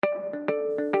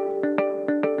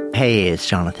Hey, it's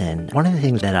Jonathan. One of the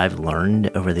things that I've learned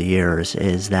over the years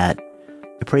is that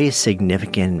a pretty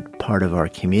significant part of our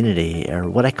community are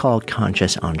what I call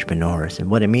conscious entrepreneurs.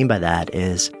 And what I mean by that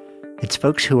is it's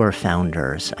folks who are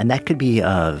founders, and that could be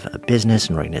of a business,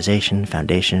 an organization,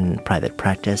 foundation, private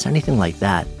practice, anything like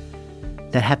that,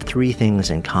 that have three things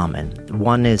in common.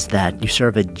 One is that you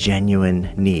serve a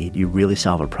genuine need. You really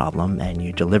solve a problem and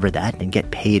you deliver that and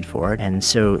get paid for it. And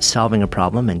so solving a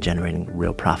problem and generating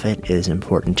real profit is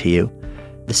important to you.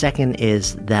 The second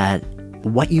is that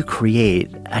what you create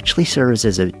actually serves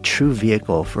as a true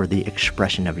vehicle for the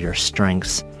expression of your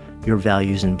strengths, your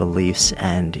values and beliefs,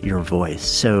 and your voice.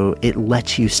 So it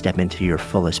lets you step into your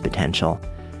fullest potential.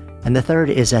 And the third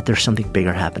is that there's something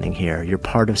bigger happening here. You're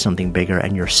part of something bigger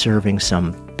and you're serving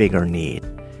some bigger need.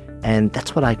 And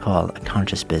that's what I call a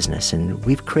conscious business. And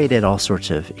we've created all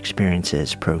sorts of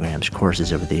experiences, programs,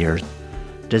 courses over the years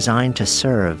designed to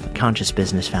serve conscious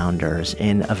business founders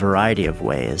in a variety of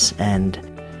ways. And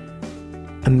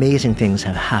amazing things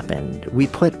have happened. We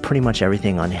put pretty much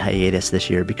everything on hiatus this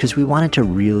year because we wanted to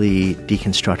really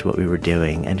deconstruct what we were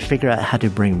doing and figure out how to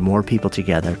bring more people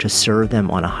together to serve them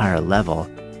on a higher level.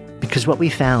 Because what we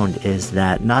found is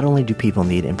that not only do people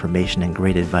need information and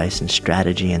great advice and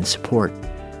strategy and support,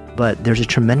 but there's a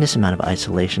tremendous amount of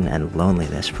isolation and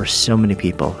loneliness for so many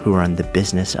people who are in the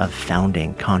business of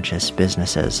founding conscious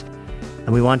businesses.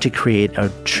 And we want to create a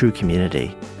true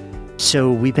community.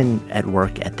 So we've been at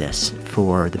work at this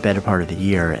for the better part of the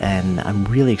year, and I'm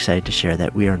really excited to share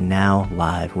that we are now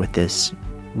live with this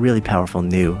really powerful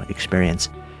new experience.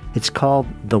 It's called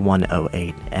the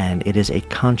 108, and it is a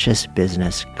conscious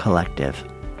business collective.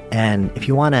 And if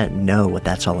you want to know what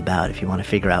that's all about, if you want to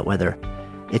figure out whether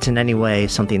it's in any way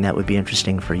something that would be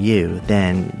interesting for you,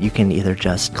 then you can either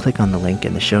just click on the link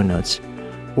in the show notes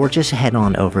or just head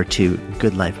on over to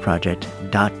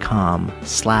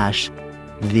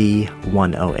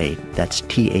goodlifeproject.com/the108. That's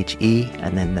THE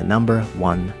and then the number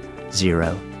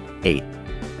 108.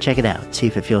 Check it out. See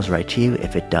if it feels right to you.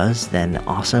 If it does, then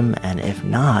awesome. And if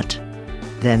not,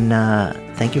 then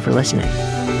thank you for listening.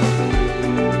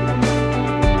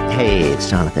 Hey, it's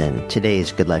Jonathan.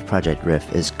 Today's Good Life Project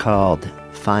riff is called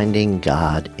Finding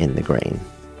God in the Grain.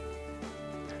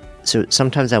 So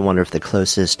sometimes I wonder if the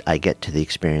closest I get to the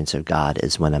experience of God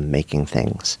is when I'm making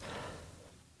things.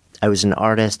 I was an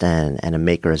artist and a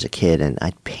maker as a kid, and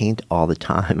I'd paint all the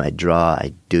time. I'd draw,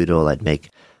 I'd doodle, I'd make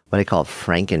what I call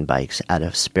Frankenbikes out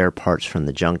of spare parts from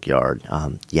the junkyard.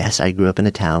 Yes, I grew up in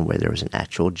a town where there was an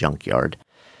actual junkyard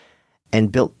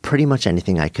and built pretty much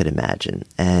anything I could imagine.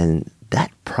 And that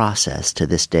process to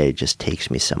this day just takes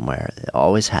me somewhere. It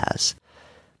always has.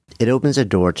 It opens a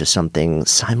door to something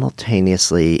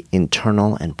simultaneously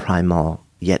internal and primal,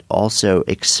 yet also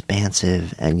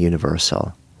expansive and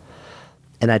universal.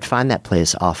 And I'd find that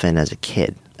place often as a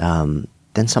kid.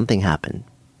 Then something happened.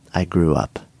 I grew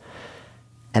up.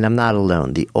 And I'm not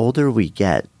alone. The older we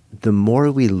get, the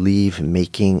more we leave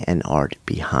making and art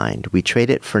behind. We trade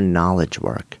it for knowledge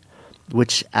work,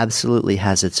 which absolutely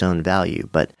has its own value,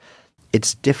 but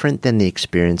it's different than the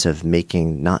experience of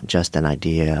making not just an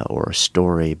idea or a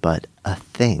story, but a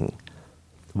thing,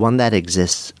 one that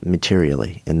exists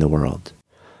materially in the world,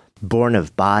 born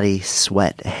of body,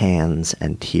 sweat, hands,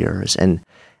 and tears, and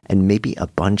maybe a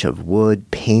bunch of wood,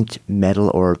 paint,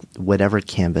 metal, or whatever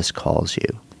canvas calls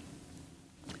you.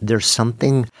 There's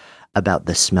something about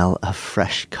the smell of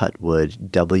fresh cut wood,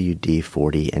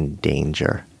 WD-40, and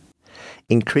danger.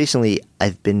 Increasingly,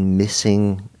 I've been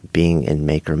missing being in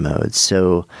maker mode.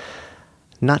 So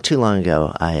not too long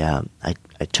ago, I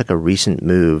took a recent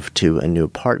move to a new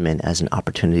apartment as an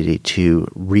opportunity to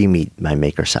re-meet my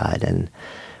maker side. And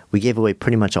we gave away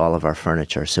pretty much all of our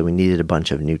furniture, so we needed a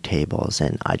bunch of new tables.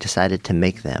 And I decided to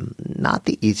make them. Not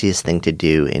the easiest thing to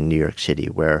do in New York City,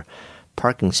 where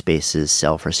parking spaces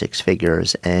sell for six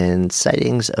figures, and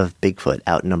sightings of Bigfoot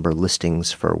outnumber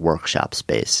listings for workshop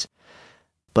space.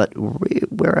 But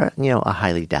we're a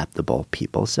highly adaptable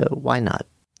people, so why not?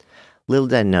 Little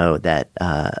did I know that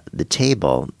the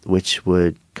table, which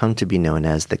would come to be known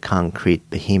as the concrete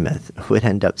behemoth, would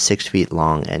end up 6 feet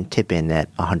long and tip in at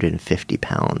 150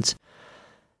 pounds.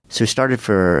 So we started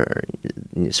for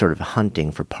sort of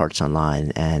hunting for parts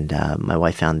online, and my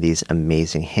wife found these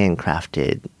amazing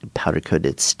handcrafted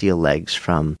powder-coated steel legs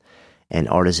from an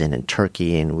artisan in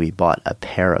Turkey, and we bought a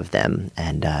pair of them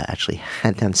and actually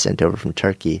had them sent over from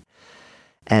Turkey.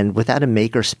 And without a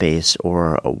maker space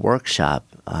or a workshop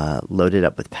loaded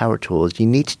up with power tools, you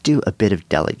need to do a bit of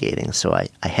delegating. So I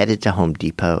headed to Home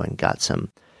Depot and got some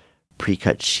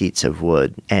pre-cut sheets of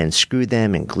wood and screwed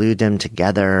them and glued them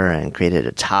together and created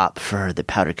a top for the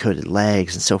powder-coated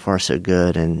legs, and so far so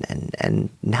good. And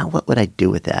now what would I do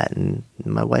with that? And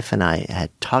my wife and I had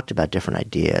talked about different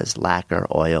ideas: lacquer,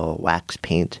 oil, wax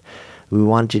paint. We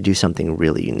wanted to do something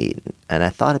really unique. And I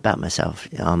thought about myself,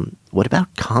 what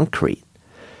about concrete?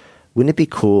 Wouldn't it be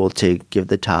cool to give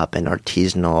the top an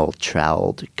artisanal,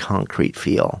 troweled concrete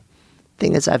feel?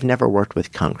 Thing is, I've never worked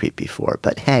with concrete before,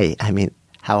 but hey, I mean,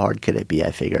 how hard could it be,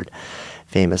 I figured.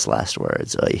 Famous last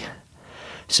words. Oy.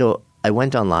 So I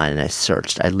went online and I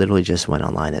searched. I literally just went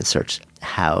online and searched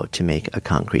how to make a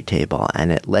concrete table,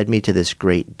 and it led me to this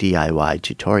great DIY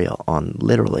tutorial on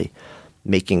literally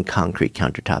making concrete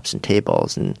countertops and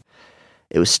tables, and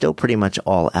it was still pretty much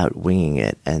all out winging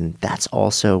it, and that's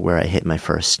also where I hit my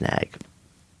first snag.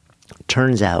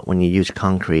 Turns out when you use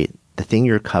concrete, the thing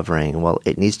you're covering, well,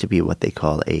 it needs to be what they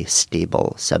call a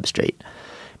stable substrate,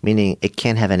 meaning it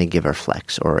can't have any give or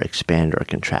flex or expand or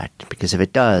contract, because if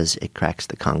it does, it cracks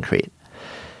the concrete.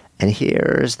 And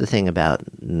here's the thing about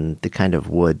the kind of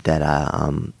wood that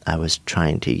I was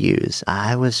trying to use.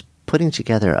 I was putting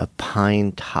together a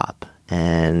pine top,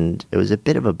 and it was a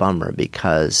bit of a bummer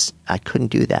because I couldn't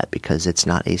do that because it's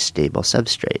not a stable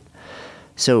substrate.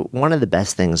 So one of the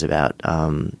best things about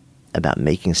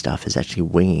making stuff is actually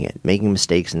winging it, making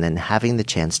mistakes, and then having the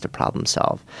chance to problem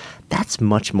solve. That's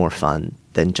much more fun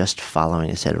than just following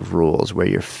a set of rules where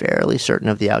you're fairly certain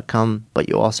of the outcome, but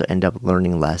you also end up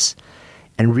learning less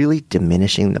and really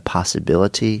diminishing the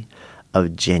possibility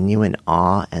of genuine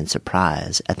awe and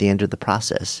surprise at the end of the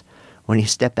process when you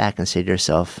step back and say to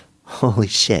yourself, holy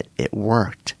shit, it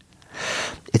worked.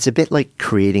 It's a bit like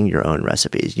creating your own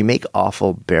recipes. You make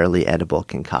awful, barely edible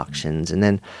concoctions, and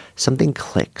then something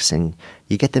clicks, and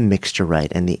you get the mixture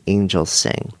right, and the angels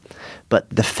sing. But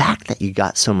the fact that you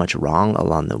got so much wrong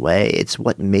along the way, it's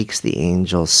what makes the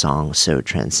angels' song so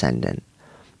transcendent.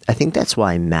 I think that's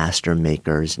why master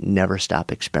makers never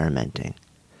stop experimenting.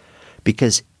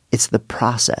 Because it's the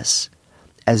process,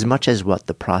 as much as what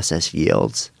the process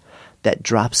yields, that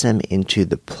drops them into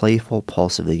the playful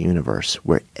pulse of the universe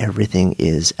where everything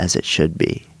is as it should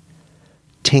be.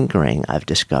 Tinkering, I've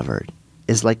discovered,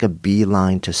 is like a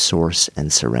beeline to source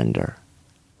and surrender.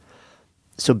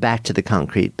 So back to the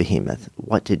concrete behemoth,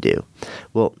 what to do?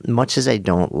 Well, much as I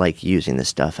don't like using this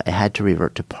stuff, I had to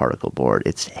revert to particle board.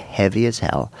 It's heavy as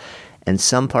hell, and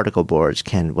some particle boards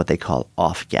can what they call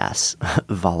off-gas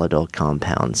volatile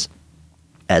compounds,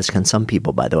 as can some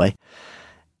people, by the way.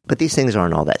 But these things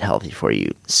aren't all that healthy for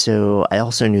you. So I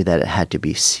also knew that it had to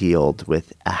be sealed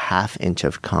with a 1/2 inch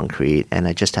of concrete, and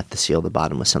I just have to seal the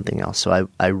bottom with something else. So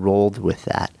I rolled with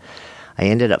that. I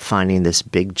ended up finding this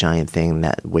big giant thing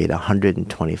that weighed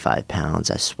 125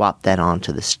 pounds. I swapped that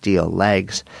onto the steel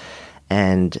legs,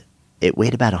 and it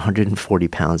weighed about 140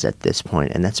 pounds at this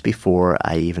point, and that's before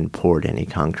I even poured any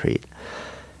concrete.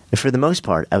 And for the most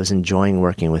part, I was enjoying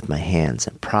working with my hands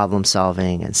and problem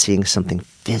solving and seeing something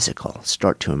physical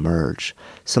start to emerge,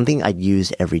 something I'd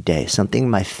use every day, something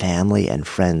my family and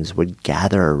friends would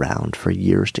gather around for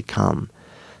years to come,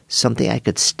 something I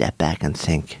could step back and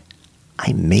think,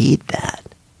 I made that.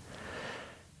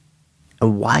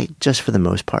 And why just for the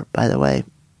most part, by the way?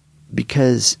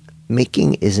 Because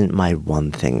making isn't my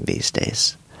one thing these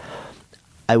days.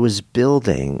 I was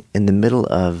building in the middle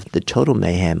of the total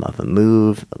mayhem of a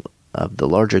move, of the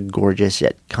larger gorgeous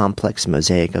yet complex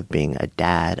mosaic of being a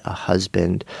dad, a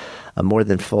husband, a more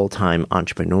than full-time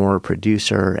entrepreneur,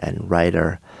 producer, and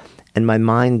writer. And my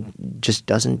mind just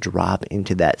doesn't drop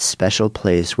into that special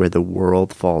place where the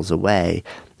world falls away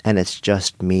and it's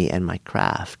just me and my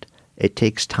craft. It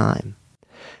takes time.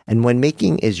 And when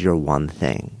making is your one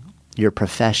thing, your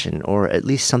profession, or at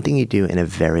least something you do in a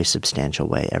very substantial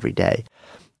way every day,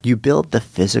 you build the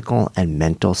physical and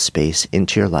mental space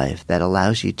into your life that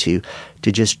allows you to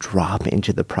just drop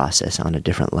into the process on a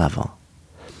different level.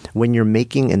 When you're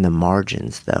making in the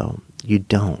margins, though, you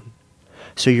don't.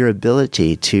 So your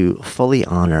ability to fully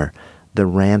honor the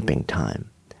ramping time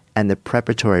and the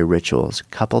preparatory rituals,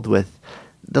 coupled with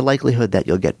the likelihood that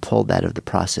you'll get pulled out of the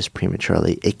process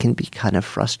prematurely, it can be kind of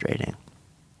frustrating.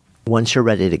 Once you're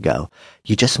ready to go,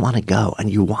 you just want to go,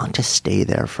 and you want to stay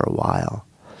there for a while.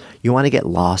 You want to get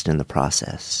lost in the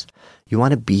process. You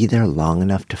want to be there long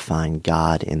enough to find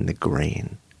God in the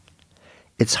grain.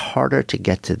 It's harder to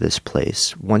get to this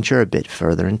place once you're a bit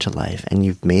further into life and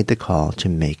you've made the call to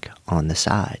make on the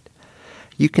side.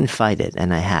 You can fight it,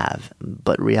 and I have,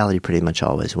 but reality pretty much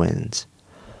always wins.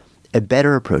 A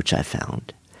better approach I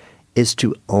found is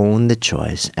to own the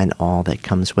choice and all that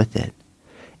comes with it.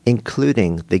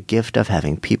 including the gift of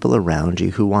having people around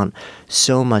you who want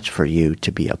so much for you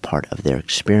to be a part of their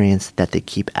experience that they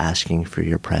keep asking for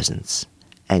your presence,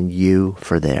 and you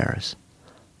for theirs.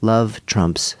 Love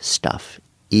trumps stuff,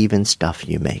 even stuff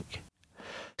you make.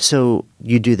 So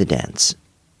you do the dance,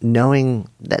 knowing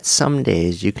that some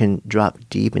days you can drop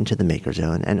deep into the maker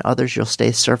zone, and others you'll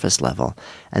stay surface level,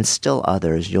 and still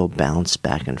others you'll bounce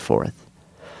back and forth.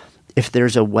 If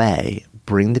there's a way,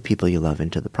 bring the people you love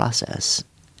into the process.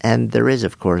 And there is,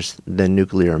 of course, the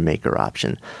nuclear maker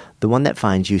option, the one that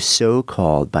finds you so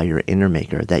called by your inner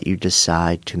maker that you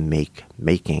decide to make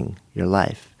making your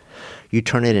life. You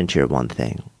turn it into your one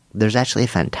thing. There's actually a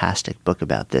fantastic book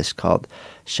about this called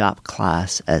Shop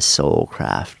Class as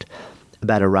Soulcraft,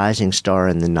 about a rising star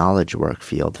in the knowledge work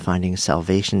field finding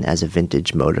salvation as a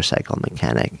vintage motorcycle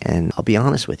mechanic. And I'll be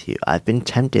honest with you, I've been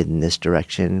tempted in this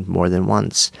direction more than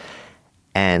once.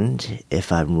 And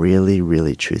if I'm really,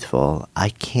 really truthful, I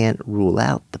can't rule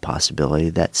out the possibility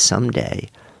that someday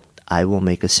I will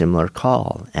make a similar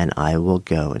call and I will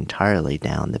go entirely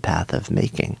down the path of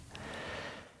making.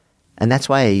 And that's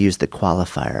why I used the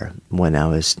qualifier when I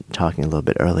was talking a little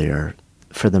bit earlier,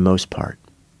 for the most part.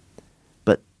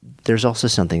 But there's also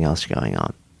something else going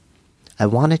on. I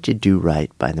wanted to do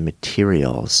right by the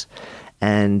materials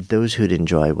and those who'd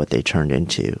enjoy what they turned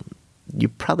into. You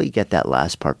probably get that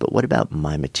last part, but what about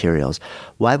my materials?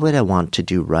 Why would I want to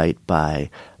do right by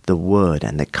the wood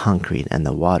and the concrete and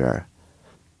the water?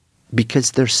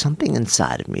 Because there's something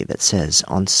inside of me that says,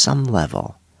 on some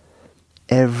level,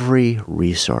 every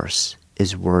resource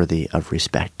is worthy of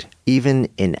respect. Even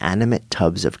inanimate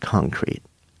tubs of concrete.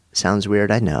 Sounds weird,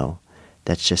 I know.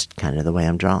 That's just kind of the way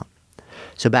I'm drawn.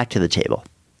 So back to the table.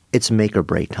 It's make or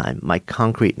break time. My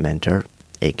concrete mentor,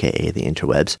 aka the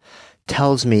interwebs,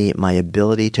 tells me my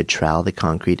ability to trowel the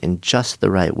concrete in just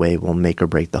the right way will make or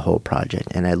break the whole project.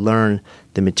 And I learn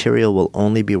the material will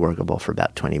only be workable for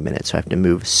about 20 minutes, so I have to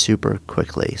move super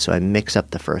quickly. So I mix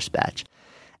up the first batch.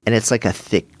 And it's like a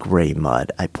thick gray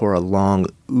mud. I pour a long,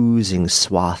 oozing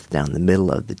swath down the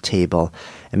middle of the table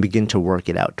and begin to work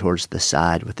it out towards the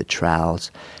side with the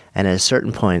trowels. And at a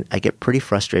certain point, I get pretty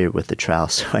frustrated with the trowel,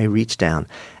 so I reach down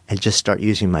and just start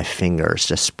using my fingers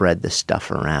to spread the stuff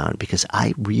around because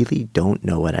I really don't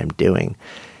know what I'm doing.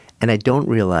 And I don't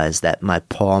realize that my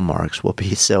paw marks will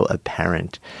be so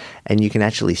apparent, and you can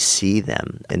actually see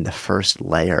them in the first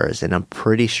layers, and I'm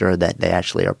pretty sure that they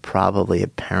actually are probably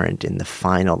apparent in the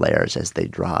final layers as they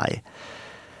dry.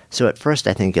 So at first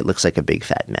I think it looks like a big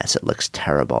fat mess. It looks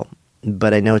terrible.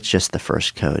 But I know it's just the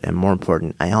first coat, and more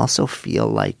important, I also feel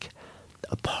like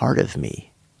a part of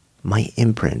me, my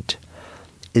imprint,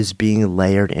 is being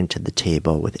layered into the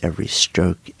table with every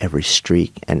stroke, every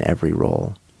streak, and every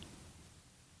roll.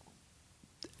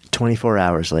 24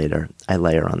 hours later, I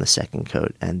layer on the second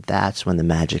coat, and that's when the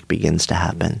magic begins to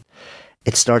happen.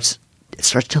 It starts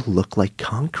to look like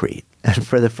concrete. And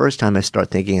for the first time, I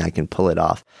start thinking I can pull it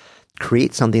off,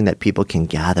 create something that people can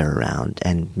gather around,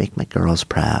 and make my girls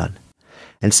proud.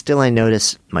 And still I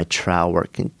notice my trowel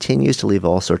work continues to leave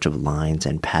all sorts of lines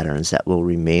and patterns that will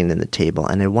remain in the table,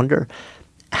 and I wonder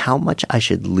how much I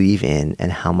should leave in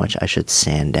and how much I should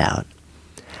sand out.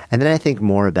 And then I think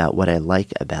more about what I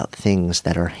like about things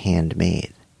that are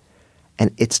handmade.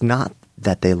 And it's not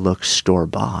that they look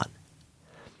store-bought.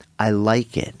 I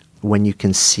like it when you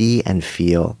can see and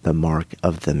feel the mark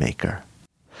of the maker.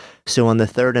 So on the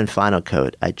third and final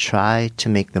coat, I try to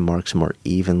make the marks more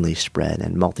evenly spread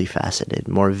and multifaceted,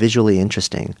 more visually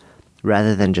interesting,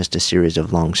 rather than just a series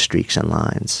of long streaks and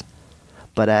lines.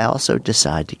 But I also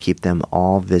decide to keep them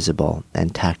all visible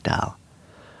and tactile.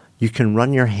 You can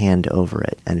run your hand over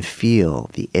it and feel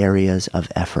the areas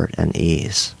of effort and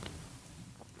ease.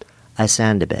 I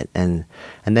sand a bit, and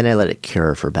then I let it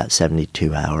cure for about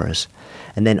 72 hours.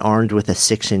 And then armed with a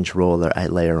 6-inch roller, I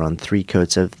layer on 3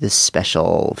 coats of this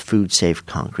special food-safe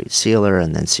concrete sealer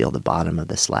and then seal the bottom of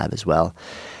the slab as well.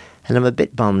 And I'm a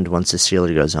bit bummed once the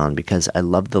sealer goes on because I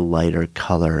love the lighter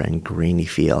color and grainy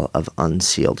feel of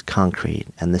unsealed concrete,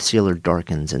 and the sealer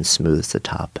darkens and smooths the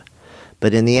top.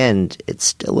 But in the end, it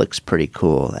still looks pretty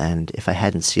cool, and if I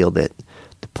hadn't sealed it,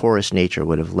 the porous nature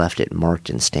would have left it marked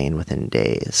and stained within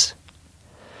days.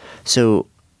 So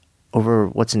over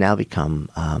what's now become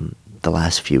the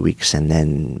last few weeks and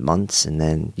then months and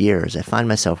then years, I find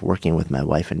myself working with my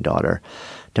wife and daughter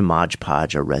to Mod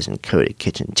Podge a resin-coated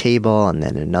kitchen table, and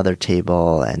then another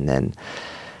table, and then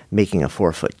making a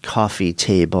 4-foot coffee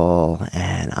table,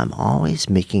 and I'm always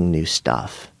making new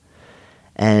stuff.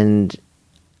 And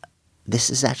this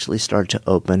has actually started to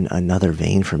open another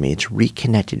vein for me. It's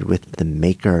reconnected with the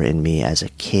maker in me as a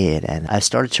kid, and I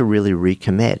started to really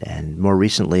recommit. And more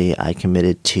recently, I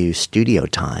committed to studio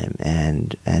time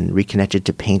and reconnected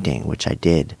to painting, which I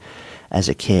did as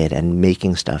a kid, and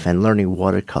making stuff and learning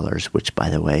watercolors, which, by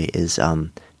the way, is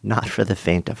not for the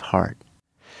faint of heart.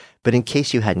 But in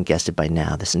case you hadn't guessed it by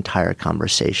now, this entire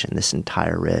conversation, this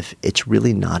entire riff, it's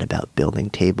really not about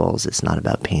building tables. It's not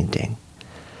about painting.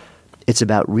 It's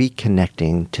about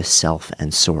reconnecting to self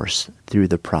and source through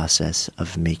the process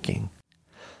of making.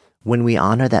 When we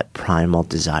honor that primal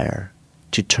desire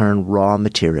to turn raw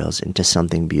materials into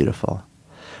something beautiful,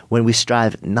 when we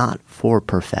strive not for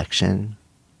perfection,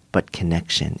 but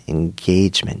connection,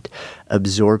 engagement,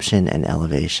 absorption, and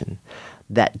elevation,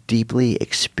 that deeply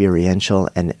experiential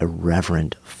and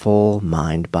irreverent full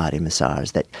mind-body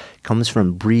massage that comes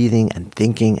from breathing and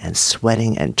thinking and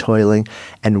sweating and toiling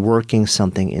and working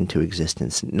something into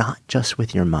existence, not just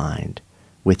with your mind,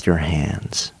 with your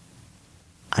hands.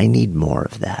 I need more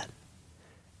of that.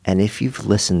 And if you've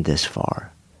listened this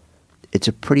far, it's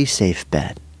a pretty safe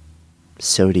bet.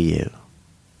 So do you.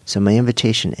 So my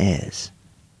invitation is,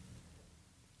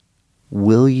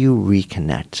 will you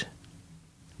reconnect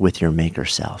with your maker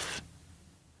self?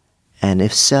 And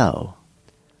if so,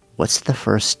 what's the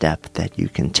first step that you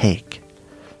can take?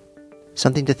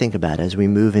 Something to think about as we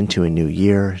move into a new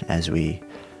year, as we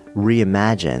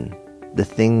reimagine the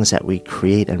things that we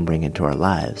create and bring into our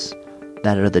lives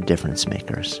that are the difference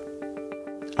makers.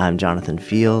 I'm Jonathan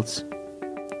Fields.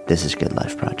 This is Good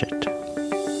Life Project.